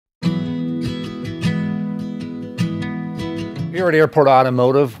Here at Airport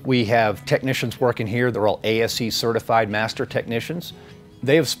Automotive, we have technicians working here. They're all ASE certified master technicians.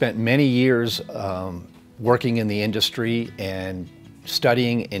 They have spent many years working in the industry and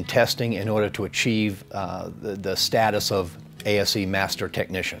studying and testing in order to achieve the status of ASE master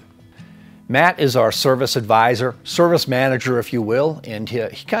technician. Matt is our service advisor, service manager, if you will, and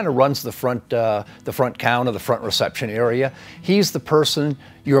he kind of runs the front counter, the front reception area. He's the person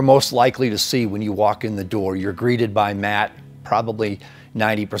you're most likely to see when you walk in the door. You're greeted by Matt probably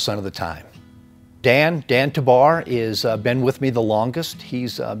 90% of the time. Dan Tabar is been with me the longest.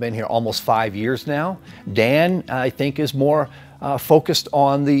 He's been here almost 5 years now. Dan, I think, is more focused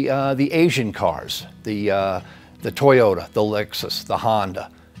on the Asian cars, the Toyota, the Lexus, the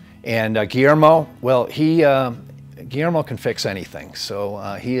Honda. And Guillermo, well, Guillermo can fix anything. So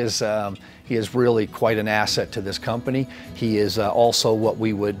he is really quite an asset to this company. He is also what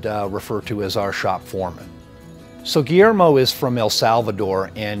we would refer to as our shop foreman. So Guillermo is from El Salvador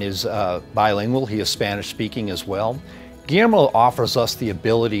and is bilingual. He is Spanish speaking as well. Guillermo offers us the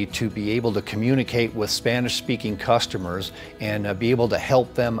ability to be able to communicate with Spanish speaking customers and be able to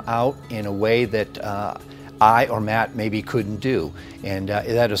help them out in a way that I or Matt maybe couldn't do. And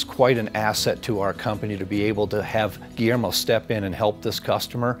that is quite an asset to our company to be able to have Guillermo step in and help this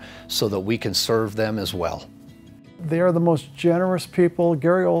customer so that we can serve them as well. They are the most generous people.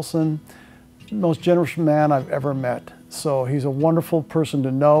 Gary Olson, most generous man I've ever met. So he's a wonderful person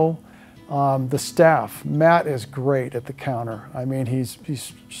to know. The staff, Matt is great at the counter. I mean, he's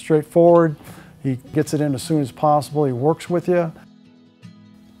straightforward. He gets it in as soon as possible. He works with you.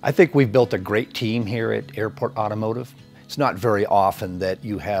 I think we've built a great team here at Airport Automotive. It's not very often that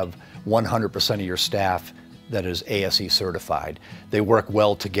you have 100% of your staff that is ASE certified. They work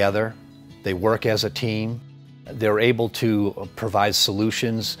well together. They work as a team. They're able to provide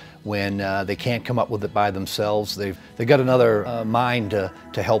solutions when they can't come up with it by themselves. They've got another mind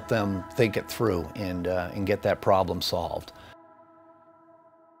to help them think it through and get that problem solved.